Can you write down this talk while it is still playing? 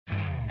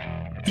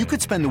You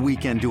could spend the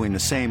weekend doing the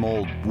same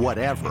old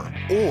whatever,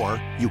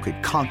 or you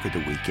could conquer the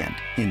weekend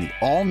in the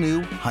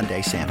all-new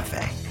Hyundai Santa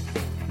Fe.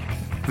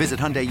 Visit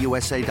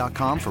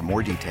HyundaiUSA.com for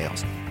more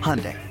details.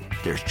 Hyundai,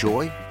 there's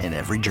joy in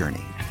every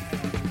journey.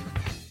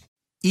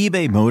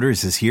 eBay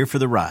Motors is here for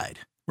the ride.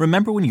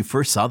 Remember when you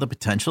first saw the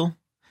potential?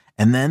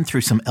 And then through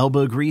some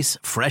elbow grease,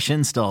 fresh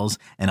installs,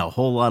 and a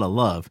whole lot of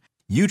love,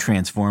 you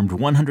transformed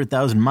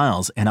 100,000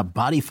 miles and a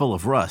body full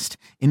of rust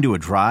into a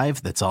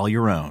drive that's all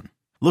your own.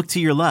 Look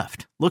to your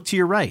left. Look to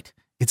your right.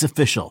 It's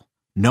official.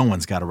 No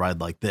one's got a ride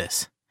like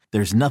this.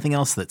 There's nothing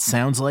else that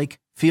sounds like,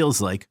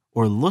 feels like,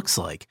 or looks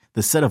like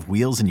the set of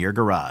wheels in your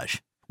garage.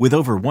 With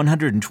over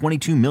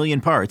 122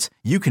 million parts,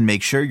 you can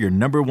make sure your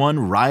number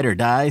one ride or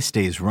die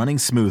stays running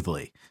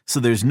smoothly.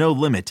 So there's no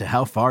limit to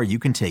how far you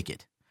can take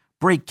it.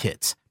 Brake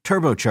kits,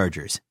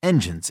 turbochargers,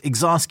 engines,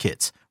 exhaust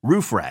kits,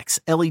 roof racks,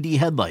 LED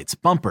headlights,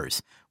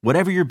 bumpers,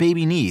 whatever your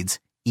baby needs,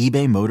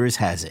 eBay Motors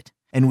has it.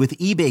 And with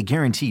eBay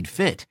Guaranteed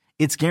Fit,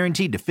 it's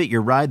guaranteed to fit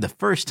your ride the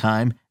first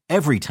time,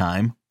 every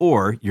time,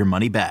 or your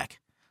money back.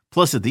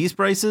 Plus, at these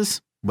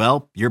prices,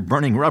 well, you're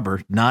burning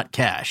rubber, not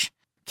cash.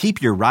 Keep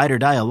your ride or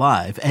die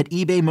alive at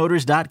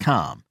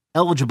ebaymotors.com.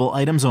 Eligible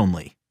items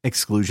only.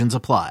 Exclusions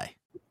apply.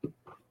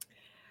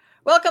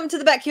 Welcome to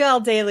the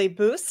BetQL Daily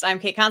Boost. I'm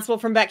Kate Constable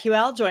from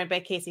BetQL, joined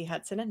by Casey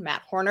Hudson and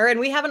Matt Horner. And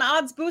we have an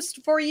odds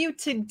boost for you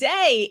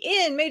today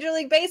in Major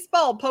League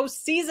Baseball.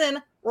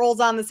 Postseason rolls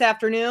on this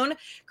afternoon.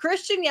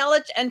 Christian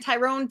Yelich and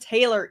Tyrone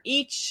Taylor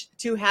each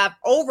to have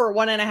over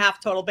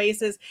 1.5 total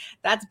bases.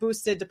 That's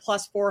boosted to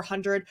plus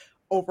 400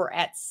 over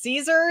at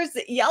Caesars.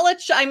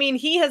 Yelich, I mean,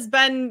 he has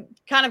been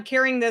kind of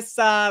carrying this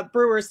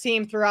Brewers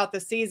team throughout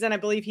the season. I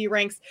believe he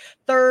ranks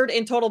third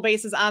in total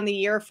bases on the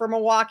year for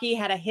Milwaukee,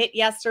 had a hit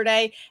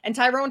yesterday, and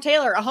Tyrone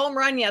Taylor, a home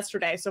run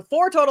yesterday. So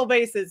 4 total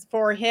bases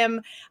for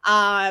him.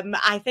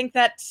 I think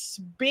that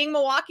being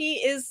Milwaukee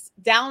is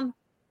down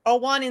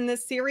 0-1 in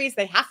this series,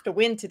 they have to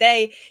win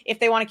today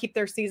if they want to keep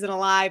their season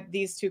alive.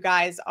 These two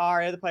guys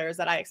are the players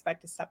that I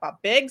expect to step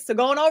up big. So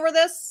going over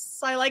this,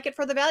 I like it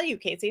for the value,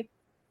 Casey.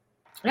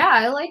 Yeah,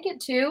 I like it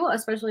too,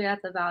 especially at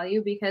the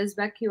value, because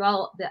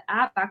BetQL, the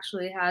app,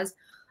 actually has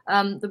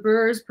the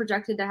Brewers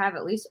projected to have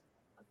at least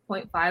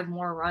 0.5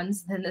 more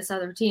runs than this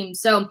other team.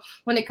 So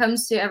when it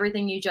comes to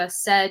everything you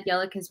just said,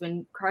 Yelich has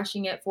been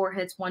crushing it, 4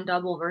 hits, 1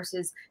 double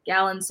versus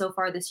Gallen so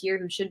far this year,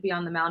 who should be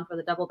on the mound for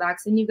the double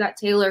backs. And you've got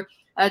Taylor,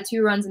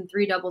 2 runs and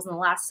 3 doubles in the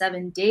last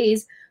 7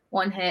 days.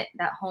 1 hit,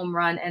 that home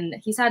run, and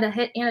he's had a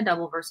hit and a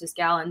double versus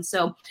Gallen.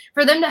 So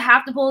for them to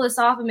have to pull this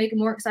off and make a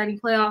more exciting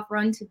playoff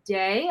run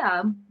today,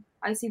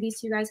 I see these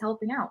two guys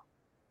helping out.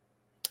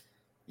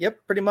 Yep,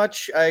 pretty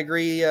much. I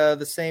agree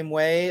the same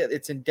way.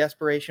 It's in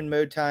desperation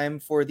mode time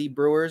for the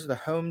Brewers, the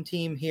home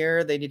team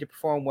here. They need to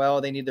perform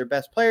well. They need their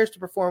best players to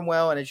perform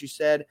well. And as you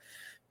said,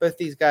 both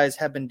these guys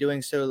have been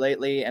doing so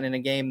lately. And in a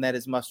game that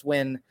is must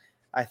win,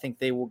 I think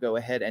they will go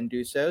ahead and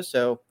do so.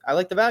 So I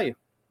like the value.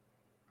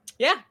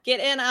 Yeah, get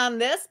in on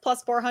this,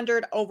 plus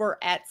 400 over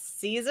at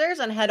Caesars,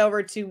 and head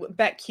over to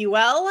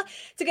BetQL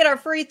to get our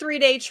free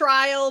 3-day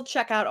trial.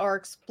 Check out our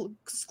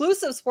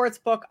exclusive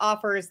sportsbook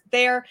offers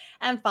there,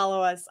 and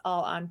follow us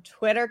all on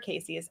Twitter.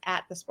 Casey is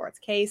at The Sports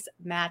Case.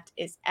 Matt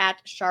is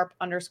at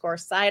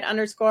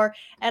 @sharp_side_,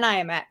 and I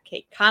am at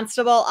Kate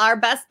Constable. Our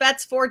best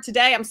bets for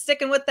today, I'm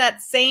sticking with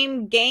that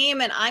same game,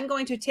 and I'm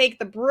going to take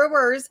the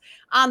Brewers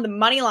on the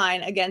money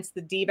line against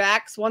the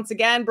D-backs. Once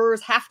again,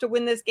 Brewers have to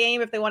win this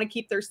game if they want to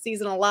keep their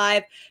season alive.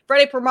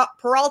 Freddie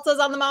Peralta's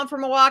on the mound for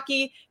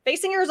Milwaukee,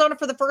 facing Arizona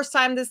for the first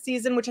time this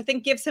season, which I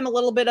think gives him a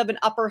little bit of an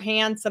upper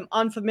hand, some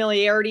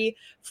unfamiliarity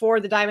for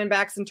the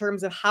Diamondbacks in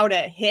terms of how to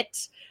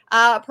hit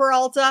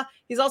Peralta.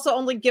 He's also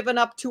only given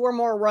up 2 or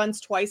more runs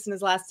twice in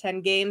his last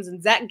 10 games.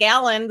 And Zach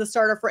Gallen, the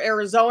starter for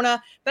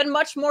Arizona, been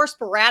much more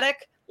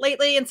sporadic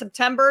lately. In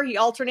September, he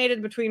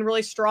alternated between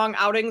really strong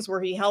outings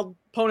where he held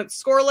opponents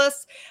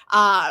scoreless,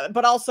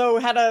 but also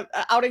had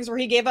outings where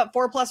he gave up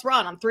 4+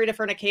 run on 3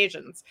 different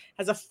occasions.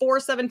 Has a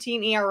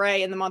 4.17 ERA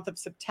in the month of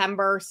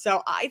September.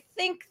 So I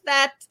think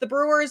that the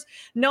Brewers,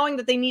 knowing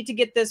that they need to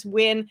get this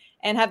win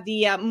and have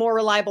the more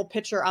reliable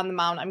pitcher on the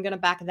mound, I'm going to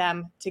back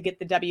them to get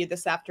the W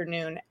this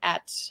afternoon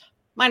at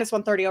minus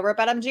 130 over at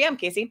BetMGM,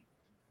 Casey.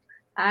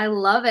 I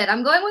love it.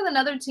 I'm going with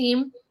another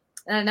team,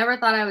 and I never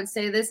thought I would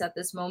say this at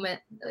this moment,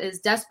 is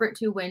desperate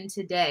to win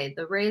today.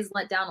 The Rays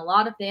let down a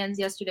lot of fans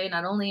yesterday,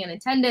 not only in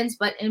attendance,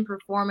 but in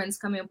performance,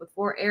 coming up with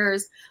 4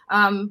 errors.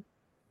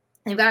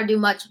 They've got to do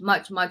much,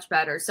 much, much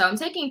better. So I'm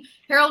taking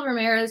Harold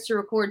Ramirez to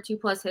record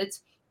 2+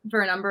 hits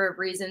for a number of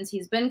reasons.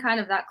 He's been kind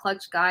of that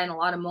clutch guy in a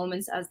lot of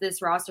moments as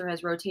this roster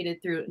has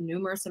rotated through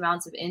numerous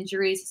amounts of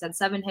injuries. He's had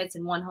 7 hits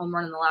and 1 home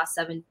run in the last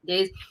 7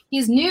 days.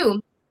 He's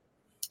new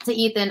to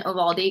Ethan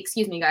Eovaldi.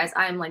 Excuse me, guys.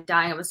 I am like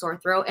dying of a sore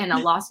throat and a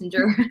lozenge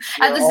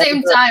at the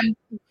same time.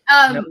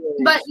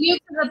 But new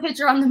to the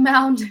pitcher on the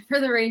mound for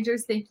the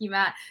Rangers. Thank you,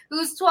 Matt.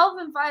 Who's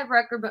 12-5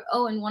 record, but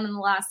 0-1 in the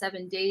last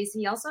 7 days.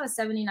 He also has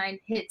 79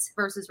 hits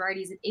versus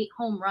righties and 8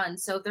 home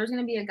runs. So if there's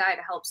going to be a guy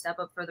to help step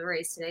up for the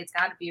Rays today, it's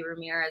got to be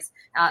Ramirez.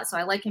 So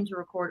I like him to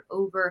record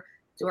over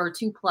or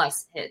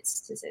 2+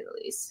 hits, to say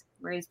the least.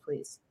 Rays,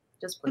 please.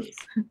 Just please.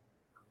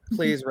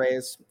 Please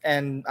Rays.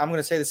 And I'm going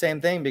to say the same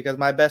thing because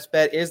my best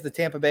bet is the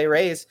Tampa Bay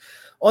Rays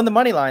on the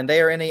money line.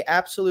 They are in an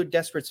absolute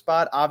desperate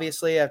spot.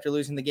 Obviously, after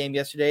losing the game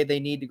yesterday,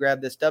 they need to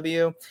grab this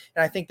W.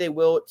 And I think they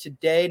will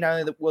today. Not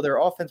only will their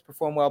offense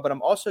perform well, but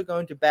I'm also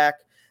going to back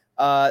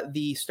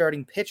the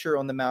starting pitcher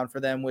on the mound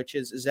for them, which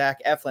is Zach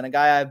Eflin, a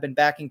guy I've been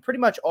backing pretty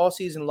much all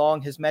season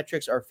long. His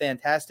metrics are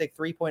fantastic.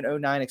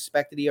 3.09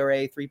 expected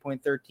ERA,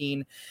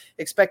 3.13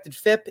 expected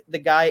FIP. The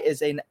guy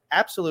is an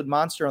absolute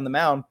monster on the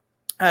mound.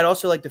 I'd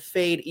also like to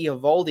fade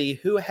Eovaldi,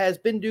 who has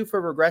been due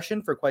for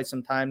regression for quite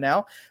some time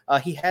now.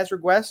 He has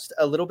regressed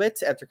a little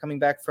bit after coming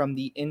back from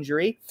the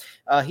injury.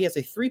 He has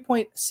a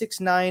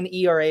 3.69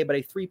 ERA, but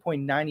a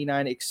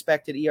 3.99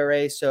 expected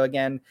ERA. So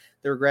again,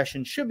 the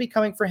regression should be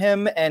coming for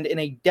him. And in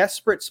a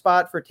desperate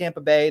spot for Tampa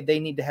Bay, they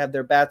need to have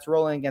their bats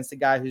rolling against a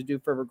guy who's due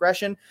for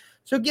regression.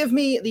 So give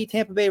me the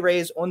Tampa Bay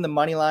Rays on the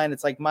money line.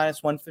 It's like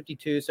minus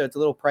 152, so it's a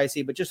little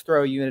pricey, but just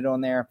throw a unit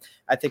on there.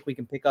 I think we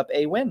can pick up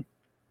a win.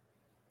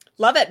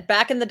 Love it.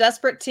 Back in the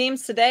desperate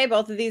teams today.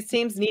 Both of these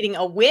teams needing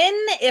a win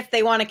if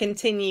they want to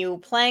continue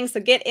playing.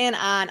 So get in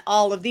on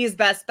all of these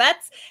best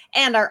bets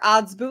and our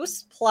odds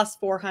boost plus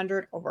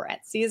 400 over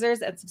at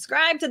Caesars, and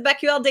subscribe to the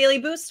BetQL Daily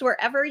Boost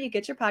wherever you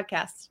get your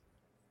podcasts.